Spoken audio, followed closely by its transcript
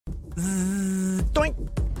Doink!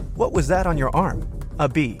 What was that on your arm? A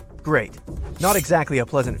bee. Great. Not exactly a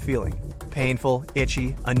pleasant feeling. Painful,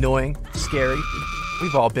 itchy, annoying, scary.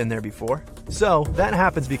 We've all been there before. So, that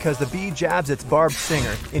happens because the bee jabs its barbed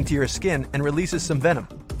stinger into your skin and releases some venom.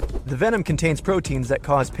 The venom contains proteins that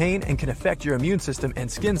cause pain and can affect your immune system and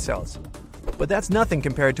skin cells. But that's nothing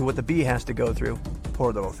compared to what the bee has to go through.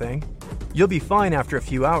 Poor little thing. You'll be fine after a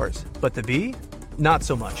few hours, but the bee? Not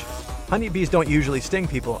so much. Honeybees don't usually sting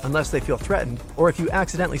people unless they feel threatened or if you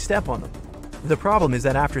accidentally step on them. The problem is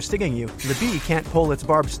that after stinging you, the bee can't pull its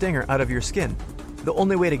barbed stinger out of your skin. The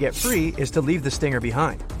only way to get free is to leave the stinger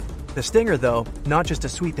behind. The stinger, though, not just a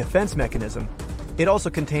sweet defense mechanism, it also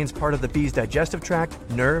contains part of the bee's digestive tract,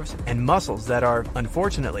 nerves, and muscles that are,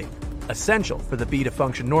 unfortunately, essential for the bee to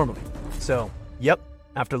function normally. So, yep,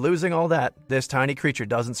 after losing all that, this tiny creature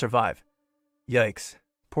doesn't survive. Yikes.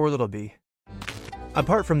 Poor little bee.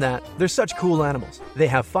 Apart from that, they're such cool animals. They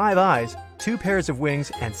have 5 eyes, 2 pairs of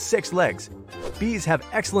wings, and 6 legs. Bees have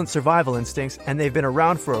excellent survival instincts, and they've been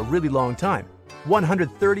around for a really long time.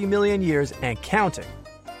 130 million years and counting.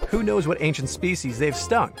 Who knows what ancient species they've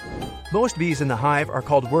stung? Most bees in the hive are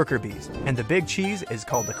called worker bees, and the big cheese is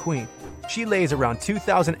called the queen. She lays around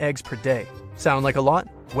 2,000 eggs per day. Sound like a lot?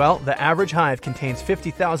 Well, the average hive contains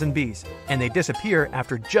 50,000 bees, and they disappear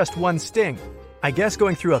after just one sting. I guess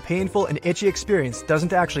going through a painful and itchy experience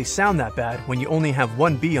doesn't actually sound that bad when you only have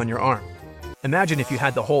one bee on your arm. Imagine if you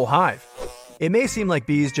had the whole hive. It may seem like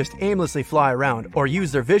bees just aimlessly fly around or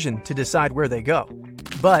use their vision to decide where they go.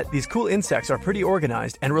 But these cool insects are pretty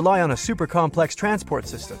organized and rely on a super complex transport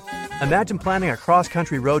system. Imagine planning a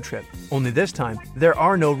cross-country road trip, only this time, there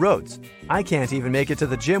are no roads. I can't even make it to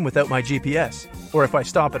the gym without my GPS, or if I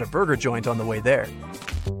stop at a burger joint on the way there.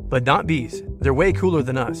 But not bees. They're way cooler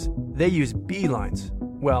than us. They use bee lines.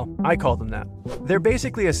 Well, I call them that. They're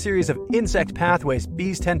basically a series of insect pathways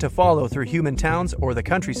bees tend to follow through human towns or the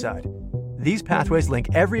countryside. These pathways link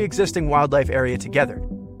every existing wildlife area together.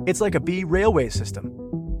 It's like a bee railway system.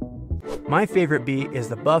 My favorite bee is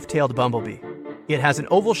the buff-tailed bumblebee. It has an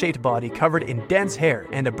oval-shaped body covered in dense hair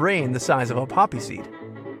and a brain the size of a poppy seed.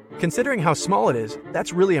 Considering how small it is,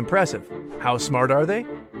 that's really impressive. How smart are they?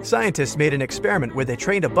 Scientists made an experiment where they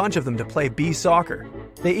trained a bunch of them to play bee soccer.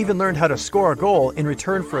 They even learned how to score a goal in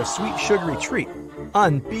return for a sweet sugary treat.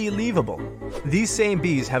 Unbelievable! These same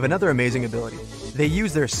bees have another amazing ability. They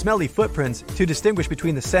use their smelly footprints to distinguish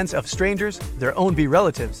between the scents of strangers, their own bee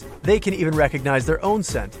relatives. They can even recognize their own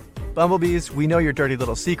scent. Bumblebees, we know your dirty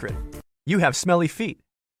little secret. You have smelly feet.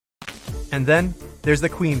 And then, there's the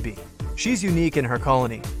queen bee. She's unique in her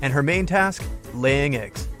colony, and her main task? Laying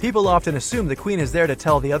eggs. People often assume the queen is there to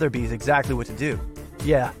tell the other bees exactly what to do.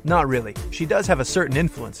 Yeah, not really. She does have a certain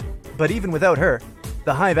influence, but even without her,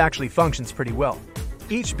 the hive actually functions pretty well.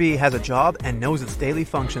 Each bee has a job and knows its daily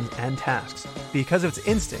functions and tasks because of its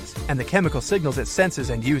instincts and the chemical signals it senses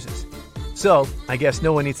and uses. So, I guess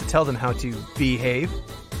no one needs to tell them how to behave.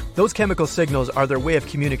 Those chemical signals are their way of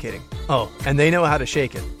communicating. Oh, and they know how to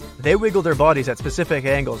shake it. They wiggle their bodies at specific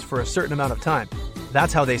angles for a certain amount of time.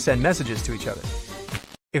 That's how they send messages to each other.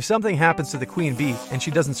 If something happens to the queen bee and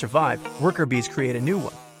she doesn't survive, worker bees create a new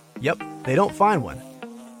one. Yep, they don't find one,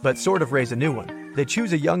 but sort of raise a new one. They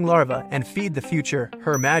choose a young larva and feed the future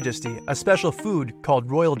Her Majesty a special food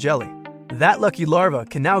called royal jelly. That lucky larva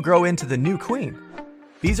can now grow into the new queen.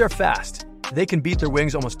 Bees are fast. They can beat their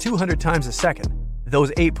wings almost 200 times a second.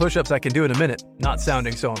 Those 8 push-ups I can do in a minute, not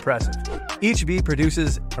sounding so impressive. Each bee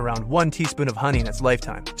produces around 1 teaspoon of honey in its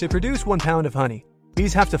lifetime. To produce 1 pound of honey,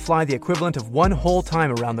 bees have to fly the equivalent of 1 whole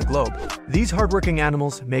time around the globe. These hardworking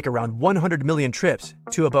animals make around 100 million trips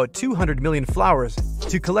to about 200 million flowers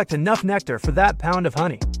to collect enough nectar for that pound of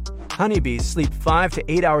honey. Honeybees sleep 5 to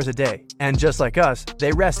 8 hours a day, and just like us,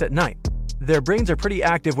 they rest at night. Their brains are pretty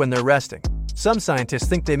active when they're resting. Some scientists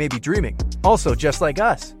think they may be dreaming, also just like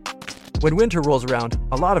us. When winter rolls around,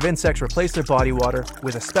 a lot of insects replace their body water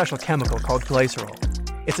with a special chemical called glycerol.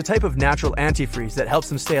 It's a type of natural antifreeze that helps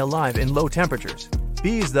them stay alive in low temperatures.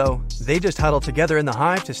 Bees, though, they just huddle together in the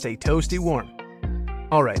hive to stay toasty warm.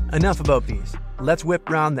 Alright, enough about bees. Let's whip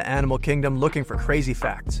round the animal kingdom looking for crazy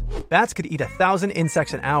facts. Bats could eat 1,000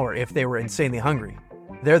 insects an hour if they were insanely hungry.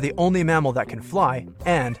 They're the only mammal that can fly,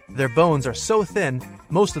 and their bones are so thin,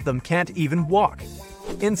 most of them can't even walk.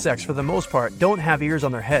 Insects, for the most part, don't have ears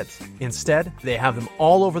on their heads. Instead, they have them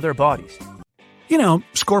all over their bodies. You know,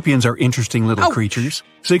 scorpions are interesting little creatures.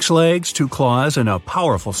 6 legs, 2 claws, and a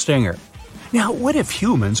powerful stinger. Now, what if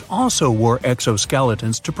humans also wore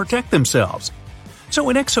exoskeletons to protect themselves? So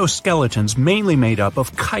an exoskeleton's mainly made up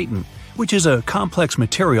of chitin, which is a complex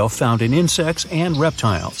material found in insects and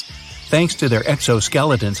reptiles. Thanks to their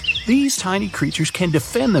exoskeletons, these tiny creatures can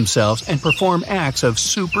defend themselves and perform acts of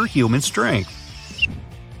superhuman strength.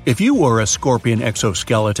 If you wore a scorpion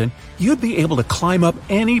exoskeleton, you'd be able to climb up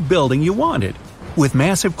any building you wanted. With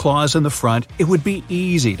massive claws in the front, it would be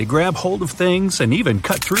easy to grab hold of things and even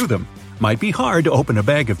cut through them. Might be hard to open a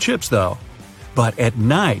bag of chips, though. But at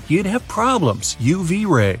night, you'd have problems, UV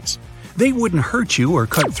rays. They wouldn't hurt you or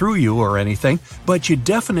cut through you or anything, but you'd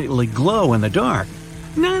definitely glow in the dark.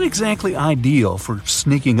 Not exactly ideal for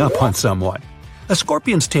sneaking up on someone. A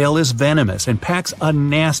scorpion's tail is venomous and packs a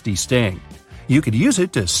nasty sting. You could use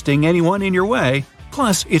it to sting anyone in your way,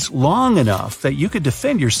 plus it's long enough that you could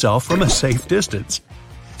defend yourself from a safe distance.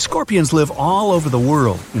 Scorpions live all over the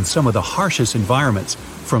world in some of the harshest environments,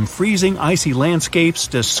 from freezing icy landscapes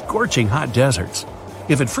to scorching hot deserts.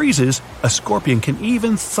 If it freezes, a scorpion can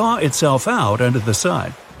even thaw itself out under the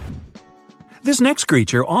sun. This next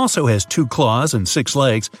creature also has 2 claws and 6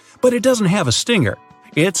 legs, but it doesn't have a stinger.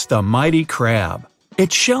 It's the mighty crab.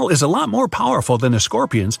 Its shell is a lot more powerful than a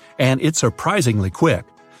scorpion's, and it's surprisingly quick.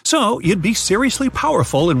 So you'd be seriously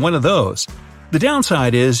powerful in one of those. The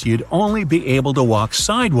downside is you'd only be able to walk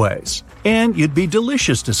sideways, and you'd be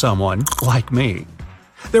delicious to someone like me.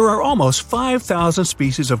 There are almost 5,000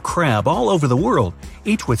 species of crab all over the world,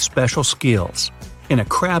 each with special skills. In a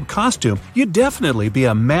crab costume, you'd definitely be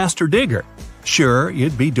a master digger. Sure,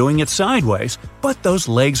 you'd be doing it sideways, but those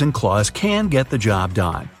legs and claws can get the job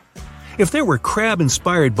done. If there were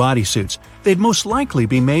crab-inspired bodysuits, they'd most likely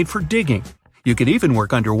be made for digging. You could even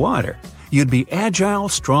work underwater. You'd be agile,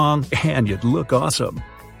 strong, and you'd look awesome.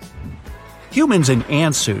 Humans in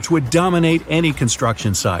ant suits would dominate any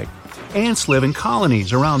construction site. Ants live in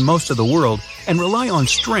colonies around most of the world and rely on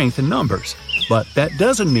strength in numbers. But that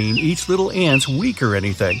doesn't mean each little ant's weak or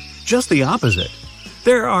anything, just the opposite.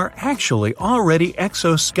 There are actually already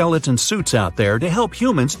exoskeleton suits out there to help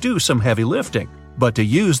humans do some heavy lifting. But to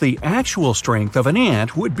use the actual strength of an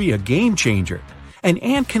ant would be a game changer. An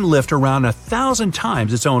ant can lift around 1,000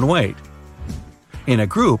 times its own weight. In a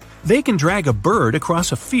group, they can drag a bird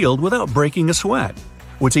across a field without breaking a sweat.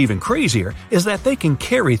 What's even crazier is that they can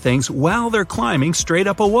carry things while they're climbing straight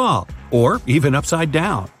up a wall, or even upside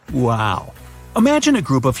down. Wow! Imagine a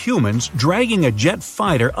group of humans dragging a jet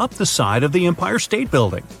fighter up the side of the Empire State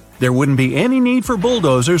Building. There wouldn't be any need for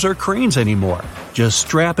bulldozers or cranes anymore. Just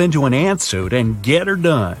strap into an ant suit and get her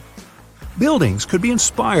done. Buildings could be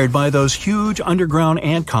inspired by those huge underground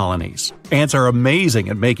ant colonies. Ants are amazing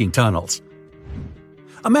at making tunnels.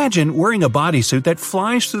 Imagine wearing a bodysuit that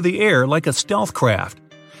flies through the air like a stealth craft.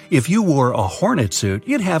 If you wore a hornet suit,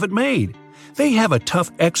 you'd have it made. They have a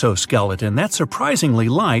tough exoskeleton that's surprisingly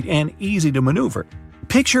light and easy to maneuver.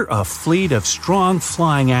 Picture a fleet of strong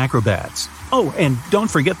flying acrobats. Oh, and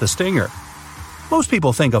don't forget the stinger. Most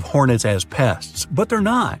people think of hornets as pests, but they're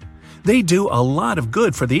not. They do a lot of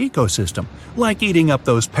good for the ecosystem, like eating up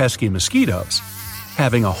those pesky mosquitoes.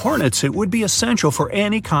 Having a hornet suit would be essential for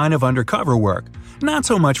any kind of undercover work, not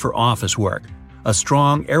so much for office work. A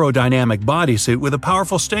strong aerodynamic bodysuit with a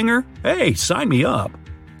powerful stinger? Hey, sign me up!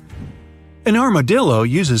 An armadillo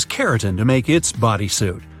uses keratin to make its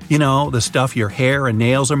bodysuit. You know, the stuff your hair and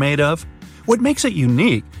nails are made of? What makes it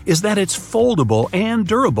unique is that it's foldable and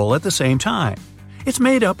durable at the same time. It's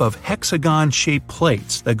made up of hexagon-shaped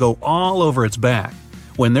plates that go all over its back.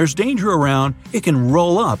 When there's danger around, it can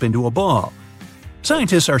roll up into a ball.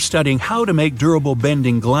 Scientists are studying how to make durable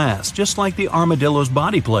bending glass just like the armadillo's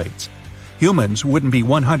body plates. Humans wouldn't be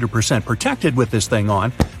 100% protected with this thing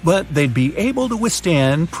on, but they'd be able to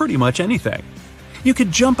withstand pretty much anything. You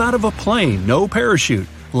could jump out of a plane, no parachute,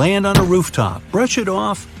 land on a rooftop, brush it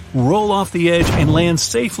off, roll off the edge, and land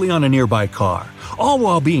safely on a nearby car, all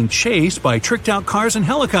while being chased by tricked-out cars and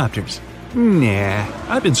helicopters. Nah,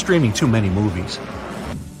 I've been streaming too many movies.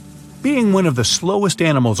 Being one of the slowest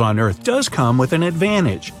animals on Earth does come with an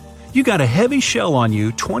advantage. You got a heavy shell on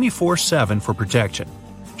you 24/7 for protection.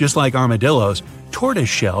 Just like armadillos, tortoise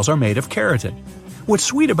shells are made of keratin. What's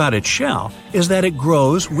sweet about its shell is that it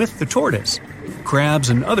grows with the tortoise. Crabs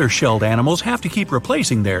and other shelled animals have to keep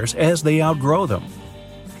replacing theirs as they outgrow them.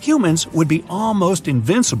 Humans would be almost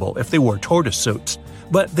invincible if they wore tortoise suits,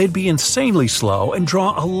 but they'd be insanely slow and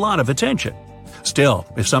draw a lot of attention. Still,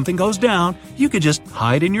 if something goes down, you could just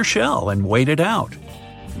hide in your shell and wait it out.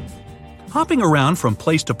 Hopping around from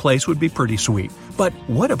place to place would be pretty sweet, but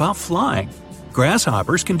what about flying?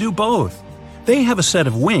 Grasshoppers can do both. They have a set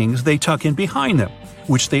of wings they tuck in behind them,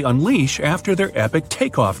 which they unleash after their epic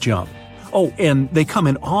takeoff jump. Oh, and they come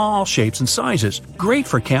in all shapes and sizes, great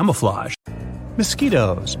for camouflage.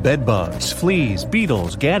 Mosquitoes, bedbugs, fleas,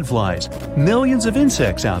 beetles, gadflies, millions of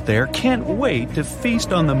insects out there can't wait to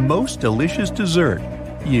feast on the most delicious dessert,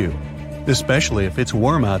 you. especially if it's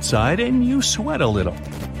warm outside and you sweat a little.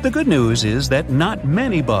 The good news is that not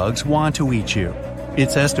many bugs want to eat you.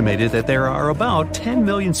 It's estimated that there are about 10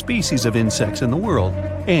 million species of insects in the world,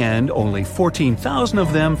 and only 14,000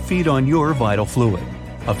 of them feed on your vital fluid.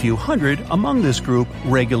 A few hundred among this group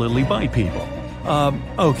regularly bite people.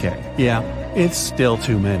 It's still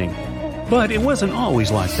too many. But it wasn't always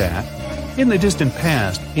like that. In the distant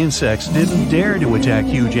past, insects didn't dare to attack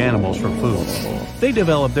huge animals for food. They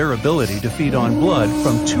developed their ability to feed on blood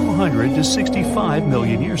from 200 to 65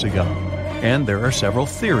 million years ago. And there are several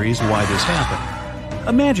theories why this happened.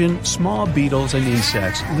 Imagine small beetles and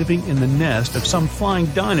insects living in the nest of some flying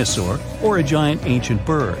dinosaur or a giant ancient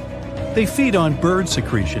bird. They feed on bird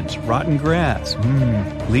secretions, rotten grass,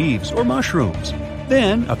 leaves, or mushrooms.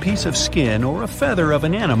 Then a piece of skin or a feather of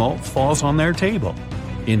an animal falls on their table.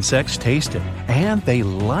 Insects taste it, and they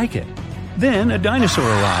like it. Then a dinosaur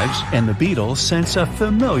arrives, and the beetles sense a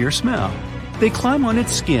familiar smell. They climb on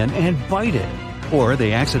its skin and bite it, or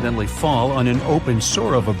they accidentally fall on an open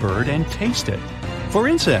sore of a bird and taste it. For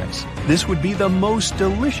insects, this would be the most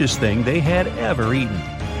delicious thing they had ever eaten.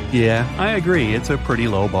 Yeah, I agree, it's a pretty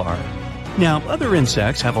low bar. Now, other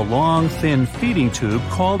insects have a long, thin feeding tube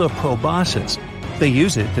called a proboscis. They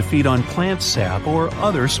use it to feed on plant sap or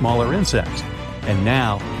other smaller insects. And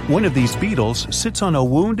now, one of these beetles sits on a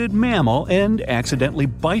wounded mammal and accidentally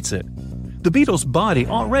bites it. The beetle's body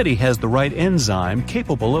already has the right enzyme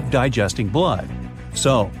capable of digesting blood.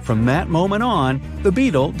 So, from that moment on, the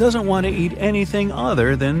beetle doesn't want to eat anything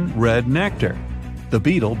other than red nectar. The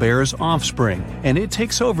beetle bears offspring, and it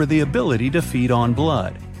takes over the ability to feed on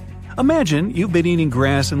blood. Imagine you've been eating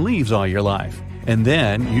grass and leaves all your life, and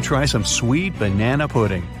then you try some sweet banana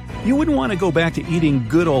pudding. You wouldn't want to go back to eating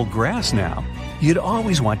good old grass now. You'd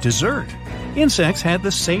always want dessert. Insects had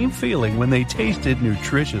the same feeling when they tasted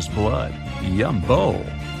nutritious blood. Yumbo!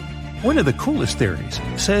 One of the coolest theories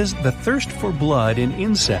says the thirst for blood in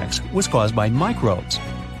insects was caused by microbes.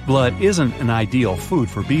 Blood isn't an ideal food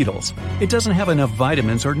for beetles. It doesn't have enough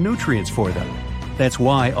vitamins or nutrients for them. That's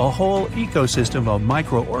why a whole ecosystem of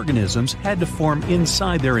microorganisms had to form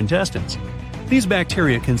inside their intestines. These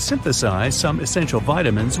bacteria can synthesize some essential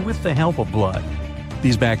vitamins with the help of blood.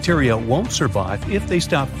 These bacteria won't survive if they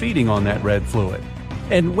stop feeding on that red fluid.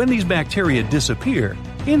 And when these bacteria disappear,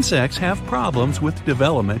 insects have problems with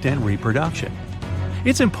development and reproduction.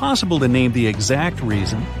 It's impossible to name the exact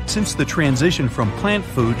reason, since the transition from plant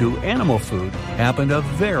food to animal food happened a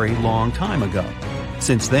very long time ago.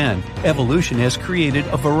 Since then, evolution has created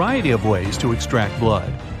a variety of ways to extract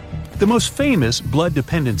blood. The most famous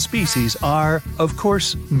blood-dependent species are, of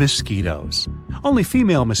course, mosquitoes. Only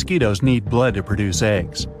female mosquitoes need blood to produce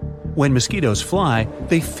eggs. When mosquitoes fly,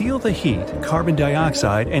 they feel the heat, carbon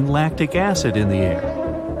dioxide, and lactic acid in the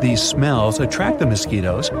air. These smells attract the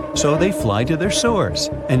mosquitoes, so they fly to their source,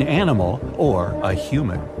 an animal or a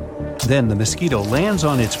human. Then the mosquito lands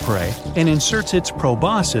on its prey and inserts its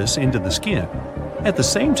proboscis into the skin. At the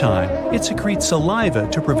same time, it secretes saliva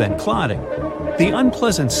to prevent clotting. The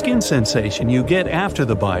unpleasant skin sensation you get after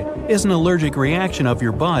the bite is an allergic reaction of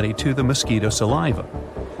your body to the mosquito saliva.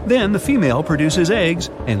 Then the female produces eggs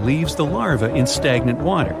and leaves the larva in stagnant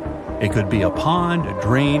water. It could be a pond, a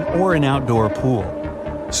drain, or an outdoor pool.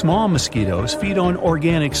 Small mosquitoes feed on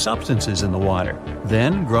organic substances in the water,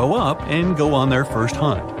 then grow up and go on their first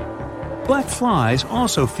hunt. Black flies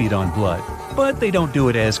also feed on blood, but they don't do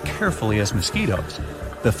it as carefully as mosquitoes.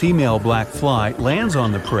 The female black fly lands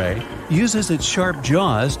on the prey, uses its sharp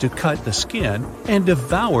jaws to cut the skin, and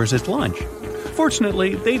devours its lunch.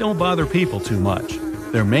 Fortunately, they don't bother people too much.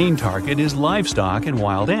 Their main target is livestock and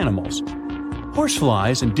wild animals.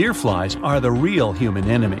 Horseflies and deerflies are the real human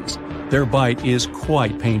enemies. Their bite is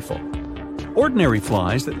quite painful. Ordinary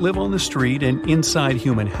flies that live on the street and inside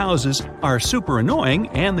human houses are super annoying,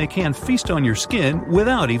 and they can feast on your skin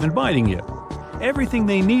without even biting you. Everything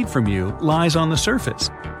they need from you lies on the surface.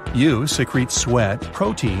 You secrete sweat,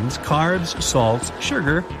 proteins, carbs, salts,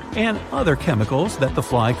 sugar, and other chemicals that the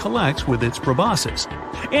fly collects with its proboscis.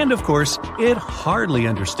 And of course, it hardly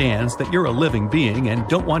understands that you're a living being and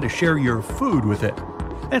don't want to share your food with it.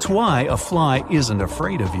 That's why a fly isn't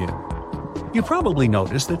afraid of you. You probably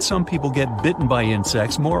noticed that some people get bitten by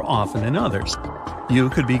insects more often than others. You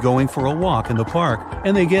could be going for a walk in the park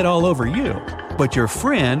and they get all over you, but your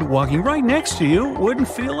friend walking right next to you wouldn't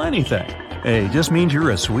feel anything. Hey, just means you're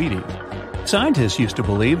a sweetie. Scientists used to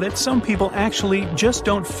believe that some people actually just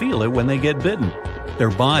don't feel it when they get bitten. Their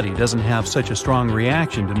body doesn't have such a strong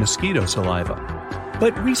reaction to mosquito saliva.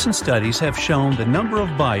 But recent studies have shown the number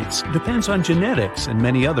of bites depends on genetics and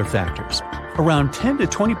many other factors. Around 10 to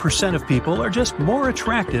 20% of people are just more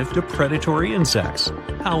attractive to predatory insects.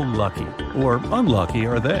 How lucky or unlucky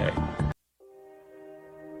are they?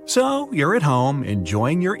 So, you're at home,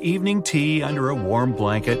 enjoying your evening tea under a warm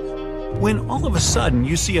blanket, when all of a sudden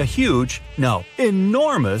you see a huge, no,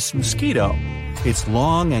 enormous mosquito. Its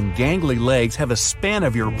long and gangly legs have a span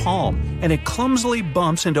of your palm, and it clumsily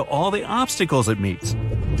bumps into all the obstacles it meets.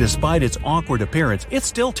 Despite its awkward appearance, it's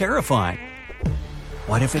still terrifying.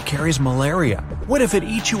 What if it carries malaria? What if it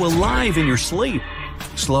eats you alive in your sleep?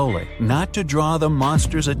 Slowly, not to draw the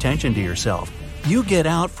monster's attention to yourself, you get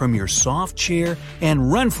out from your soft chair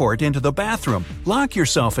and run for it into the bathroom, lock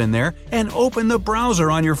yourself in there, and open the browser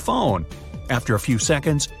on your phone. After a few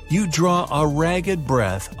seconds, you draw a ragged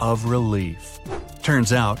breath of relief.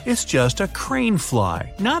 Turns out it's just a crane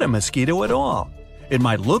fly, not a mosquito at all. It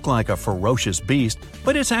might look like a ferocious beast,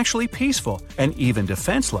 but it's actually peaceful and even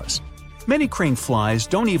defenseless. Many crane flies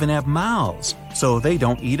don't even have mouths, so they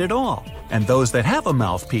don't eat at all, and those that have a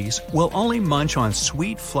mouthpiece will only munch on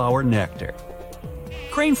sweet flower nectar.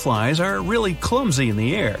 Crane flies are really clumsy in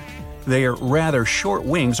the air. Their rather short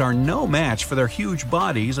wings are no match for their huge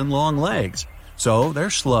bodies and long legs, so they're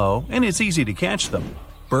slow and it's easy to catch them.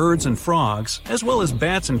 Birds and frogs, as well as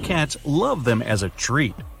bats and cats, love them as a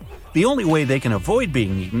treat. The only way they can avoid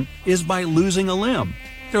being eaten is by losing a limb.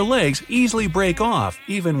 Their legs easily break off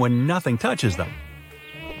even when nothing touches them.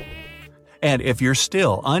 And if you're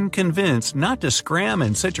still unconvinced not to scram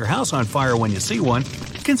and set your house on fire when you see one,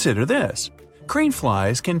 consider this. Crane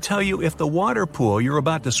flies can tell you if the water pool you're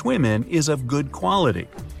about to swim in is of good quality.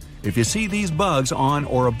 If you see these bugs on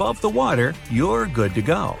or above the water, you're good to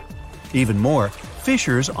go. Even more,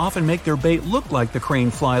 fishers often make their bait look like the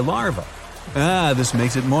crane fly larva. This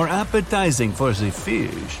makes it more appetizing for the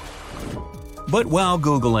fish. But while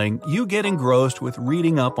Googling, you get engrossed with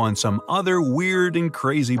reading up on some other weird and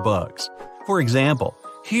crazy bugs. For example,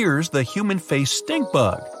 here's the human-faced stink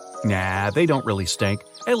bug. Nah, they don't really stink,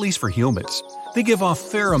 at least for humans. They give off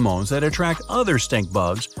pheromones that attract other stink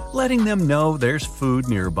bugs, letting them know there's food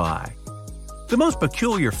nearby. The most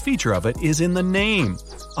peculiar feature of it is in the name.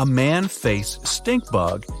 A man-faced stink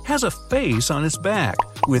bug has a face on its back,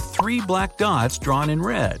 with 3 black dots drawn in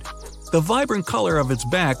red. The vibrant color of its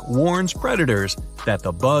back warns predators that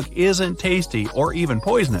the bug isn't tasty or even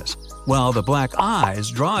poisonous, while the black eyes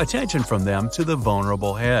draw attention from them to the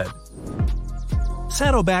vulnerable head.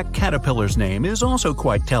 Saddleback caterpillar's name is also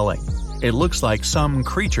quite telling. It looks like some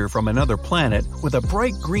creature from another planet with a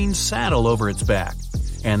bright green saddle over its back.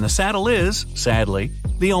 And the saddle is, sadly,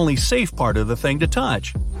 the only safe part of the thing to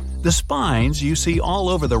touch. The spines you see all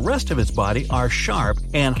over the rest of its body are sharp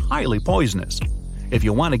and highly poisonous. If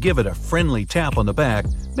you want to give it a friendly tap on the back,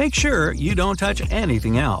 make sure you don't touch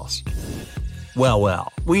anything else.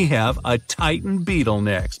 Well, we have a Titan beetle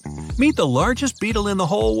next. Meet the largest beetle in the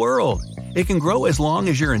whole world. It can grow as long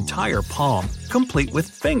as your entire palm, complete with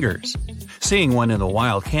fingers. Seeing one in the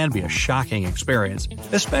wild can be a shocking experience,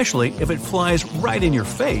 especially if it flies right in your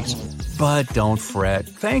face. But don't fret.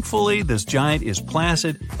 Thankfully, this giant is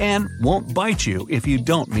placid and won't bite you if you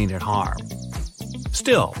don't mean it harm.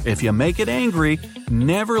 Still, if you make it angry,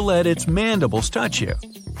 never let its mandibles touch you.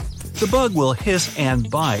 The bug will hiss and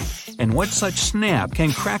bite, and what such snap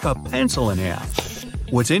can crack a pencil in half.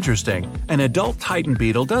 What's interesting, an adult Titan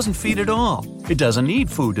beetle doesn't feed at all. It doesn't need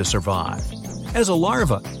food to survive. As a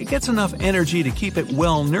larva, it gets enough energy to keep it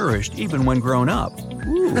well-nourished even when grown up.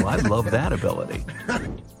 Ooh, I love that ability.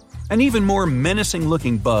 An even more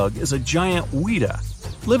menacing-looking bug is a giant weta.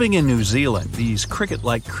 Living in New Zealand, these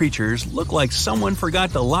cricket-like creatures look like someone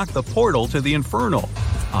forgot to lock the portal to the infernal.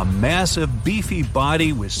 A massive, beefy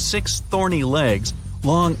body with 6 thorny legs,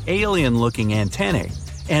 long alien-looking antennae,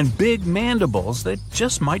 and big mandibles that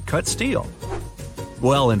just might cut steel.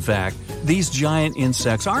 Well, in fact, these giant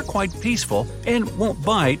insects are quite peaceful and won't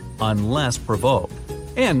bite unless provoked.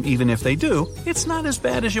 And even if they do, it's not as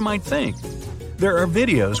bad as you might think. There are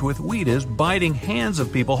videos with wetas biting hands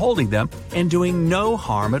of people holding them and doing no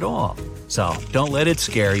harm at all. So don't let it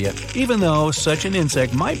scare you, even though such an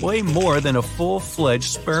insect might weigh more than a full-fledged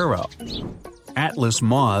sparrow. Atlas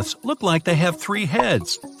moths look like they have 3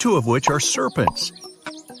 heads, 2 of which are serpents.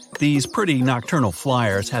 These pretty nocturnal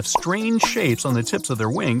flyers have strange shapes on the tips of their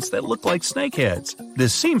wings that look like snake heads.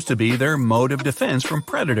 This seems to be their mode of defense from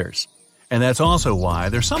predators. And that's also why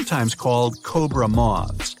they're sometimes called cobra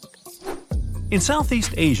moths. In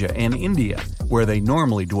Southeast Asia and India, where they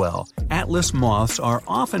normally dwell, atlas moths are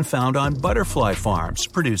often found on butterfly farms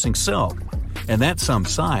producing silk. And that's some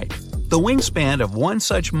sight. The wingspan of one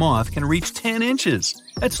such moth can reach 10 inches.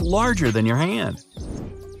 That's larger than your hand.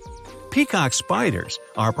 Peacock spiders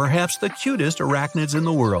are perhaps the cutest arachnids in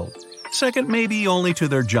the world. Second, maybe only to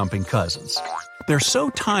their jumping cousins. They're so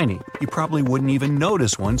tiny, you probably wouldn't even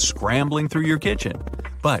notice one scrambling through your kitchen.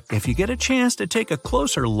 But if you get a chance to take a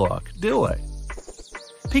closer look, do it.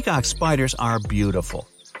 Peacock spiders are beautiful.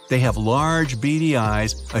 They have large, beady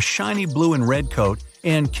eyes, a shiny blue and red coat,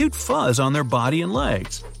 and cute fuzz on their body and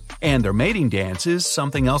legs. And their mating dance is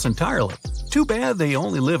something else entirely. Too bad they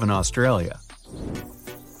only live in Australia.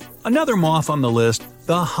 Another moth on the list,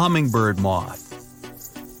 the hummingbird moth.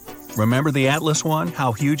 Remember the Atlas one,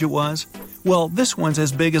 how huge it was? Well, this one's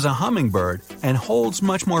as big as a hummingbird and holds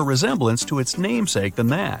much more resemblance to its namesake than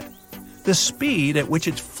that. The speed at which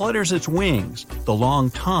it flutters its wings, the long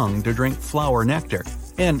tongue to drink flower nectar,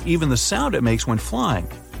 and even the sound it makes when flying,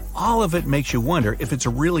 all of it makes you wonder if it's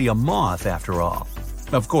really a moth after all.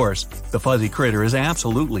 Of course, the fuzzy critter is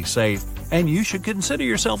absolutely safe, and you should consider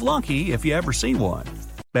yourself lucky if you ever see one.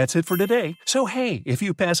 That's it for today. So hey, if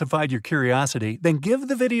you pacified your curiosity, then give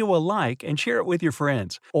the video a like and share it with your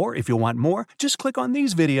friends. Or if you want more, just click on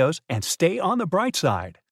these videos and stay on the bright side.